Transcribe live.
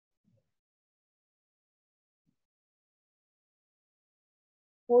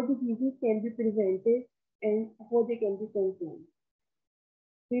how diseases can be prevented and how they can be controlled.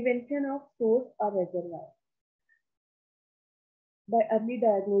 Prevention of source or reservoir. By early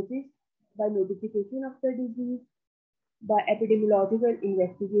diagnosis, by notification of the disease, by epidemiological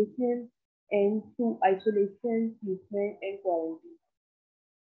investigation, and through isolation, treatment, and quarantine.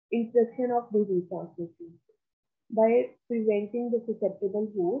 Introduction of disease transmission. By preventing the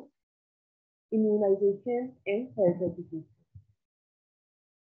susceptible host, immunization, and health education.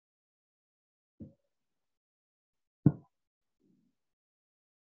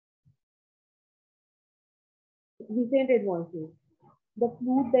 Recent advances. The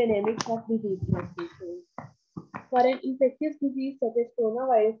fluid dynamics of disease transmission. For an infectious disease such as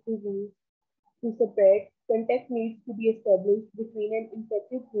coronavirus disease to spread, contact needs to be established between an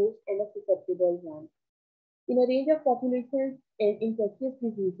infected host and a susceptible one. In a range of populations and infectious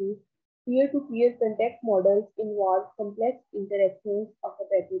diseases, peer-to-peer contact models involve complex interactions of a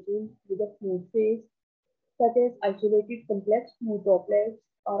pathogen with a fluid phase, such as isolated complex fluid droplets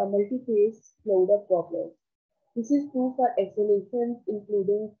or a multi-phase cloud of droplets. This is true for exhalations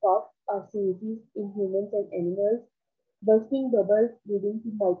including cough or sneezes in humans and animals, bursting bubbles leading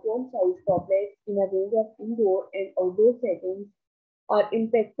to micron-sized droplets in a range of indoor and outdoor settings, or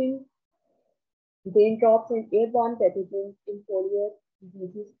infecting raindrops and airborne pathogens in foliar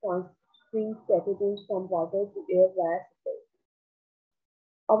diseases transferring pathogens from water to air via spray.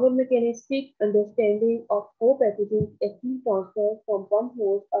 Our mechanistic understanding of how pathogens actually transfer from one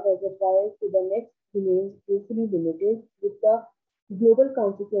host or reservoir to the next remains grossly limited, with the global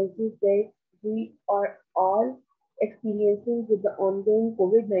consequences that we are all experiencing with the ongoing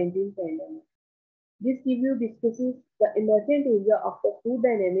COVID-19 pandemic. This review discusses the emergent area of the fluid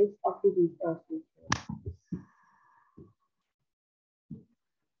dynamics of disease transmission.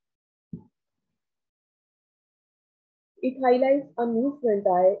 It highlights a new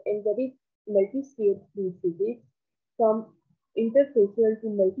frontier in very multi-state fluid physics, from interfacial to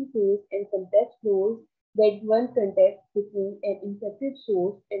multi-phase and complex flows that one contact between an infected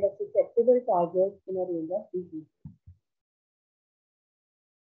source and a susceptible target in a range of diseases.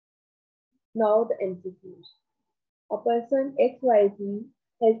 Now the MCQs. A person XYZ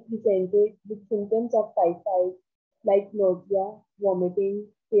has presented with symptoms of typhoid like nausea, vomiting,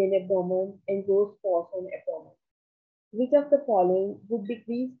 pain abdomen, and gross spots on abdomen. Which of the following would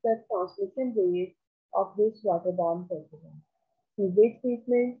decrease the transmission rate of this waterborne pathogen? Sewage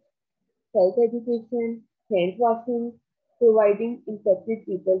treatment, health education, hand washing, providing infected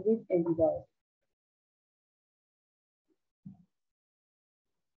people with antibiotics.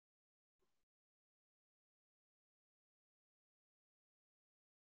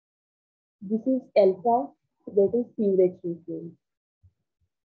 This is alpha, that is sewage treatment.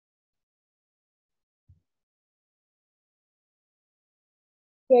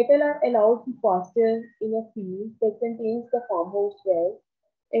 Cattle are allowed to pasture in a field that contains the farmhouse well,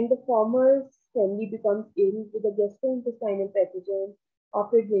 and the farmer's family becomes ill with a gastrointestinal pathogen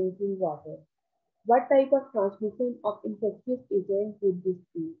after drinking water. What type of transmission of infectious agent would this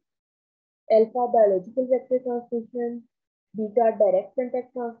be? Alpha biological vector transmission, beta direct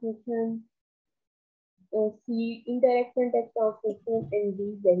contact transmission, C indirect contact transmission, and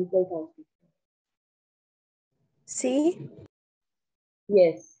D vehicle transmission. C.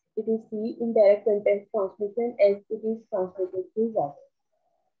 Yes, it is C indirect contact transmission as it is transmitted through water.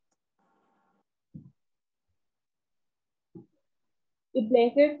 A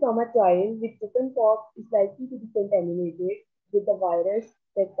blanket from a child with chickenpox is likely to be contaminated with the virus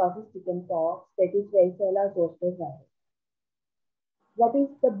that causes chickenpox, that is varicella zoster virus. What is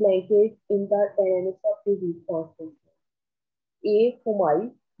the blanket in the dynamics of disease transmission? A.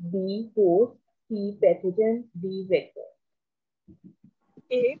 Fomite, B. Host, C. Pathogen, D. Vector.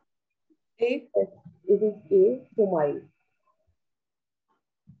 A. It is A. Fomite.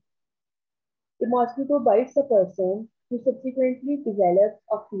 A mosquito bites a person who subsequently develops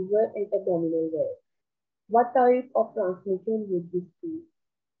a fever and abdominal gas. What type of transmission would this be?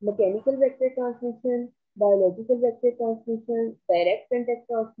 Mechanical vector transmission, biological vector transmission, direct contact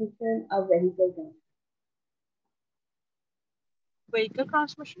transmission, or vehicle transmission? Vehicle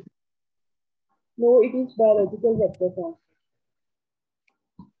transmission? No, it is biological vector transmission.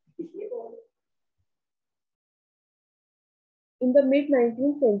 In the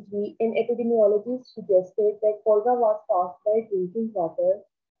mid-19th century, an epidemiologist suggested that cholera was caused by drinking water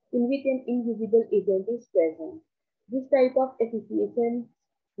in which an invisible agent is present. This type of association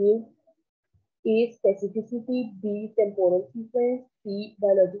gives A. Specificity, B. Temporal sequence, C.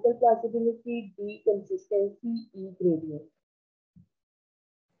 Biological plausibility, D. Consistency, E. Gradient.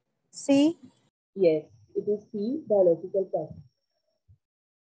 C. Yes, it is C. Biological plausibility.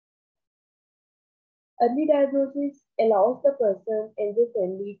 Early diagnosis allows the person and their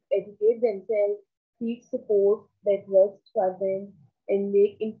family to educate themselves, seek support that works for them, and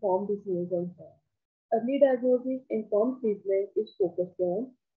make informed decisions on health. Early diagnosis informed treatment is focused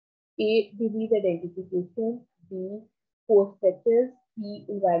on A. Disease identification, B. Host factors, C.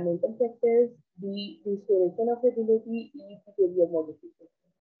 Environmental factors, D. Restoration of ability, E. Behavior modification.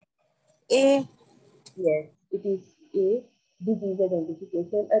 A. Yes, it is A. Disease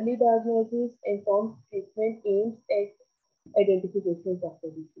identification. Early diagnosis informed treatment aims at identification of the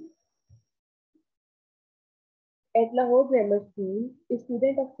disease. At Lahore Grammar School, a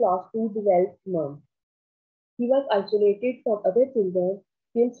student of class 2 developed mumps. He was isolated from other children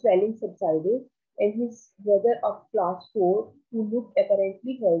till swelling subsided, and his brother of class 4, who looked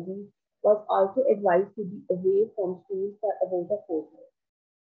apparently healthy, was also advised to be away from school for about a fortnight.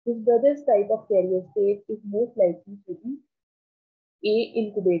 His brother's type of carrier state is most likely to be A.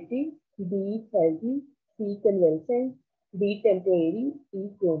 Incubating, B. Healthy, C. Convalescent, D. Temporary, E.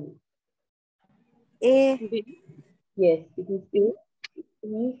 Chronic. A. B. Yes, it is A.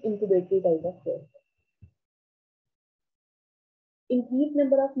 He is incubated type of carrier. Increased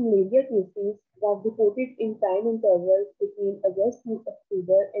number of malaria cases was reported in time intervals between August to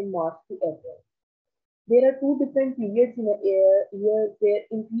October and March to April. There are two different periods in a year where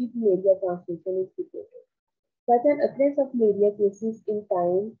increased malaria transmission is reported. Such an occurrence of malaria cases in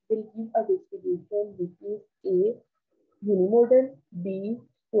time will give a distribution which is A. Unimodal, B.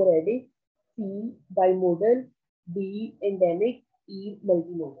 Sporadic, C. Bimodal, D. Endemic, E.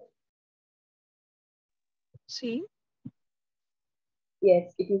 Multimodal. C.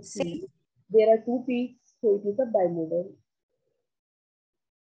 Yes, it is C. C. There are two peaks, so it is a bimodal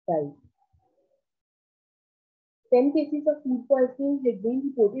type. 10 cases of food poisoning had been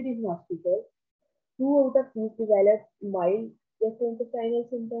reported in hospitals. 2 out of these developed mild gastrointestinal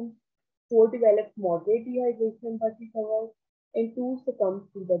symptoms, 4 developed moderate dehydration but recovered, and 2 succumbed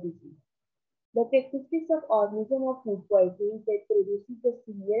to the disease. The characteristics of organism of food poisoning that produces the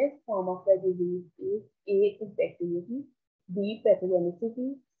severest form of the disease is A. Infectivity, B.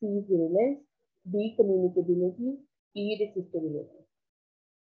 Pathogenicity, C. Virulence, D. Communicability, E. Resistibility.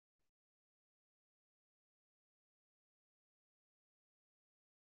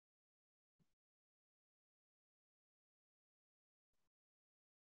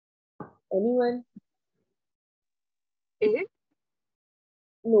 Anyone? A.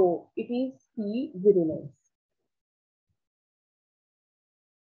 No, it is C. Virulence.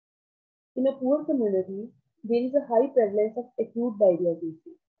 In a poor community, there is a high prevalence of acute diarrhea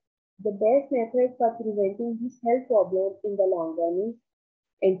cases. The best method for preventing this health problem in the long run is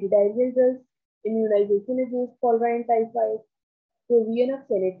antidiarrheal drugs, immunization against cholera and typhoid, provision of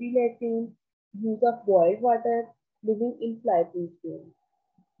sanitary latrines, use of boiled water, living in fly-proof rooms.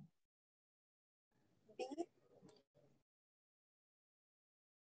 B.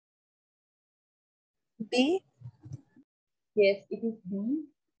 B. Yes, it is B,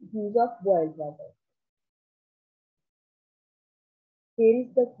 use of boiled water. Here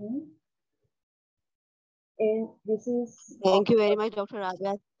is the key, and this is Thank you very much, Dr.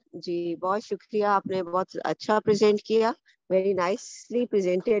 Rabia जी बहुत शुक्रिया आपने बहुत अच्छा present किया very nicely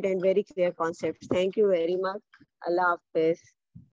presented and very clear concepts. Thank you very much. Allah Hafiz.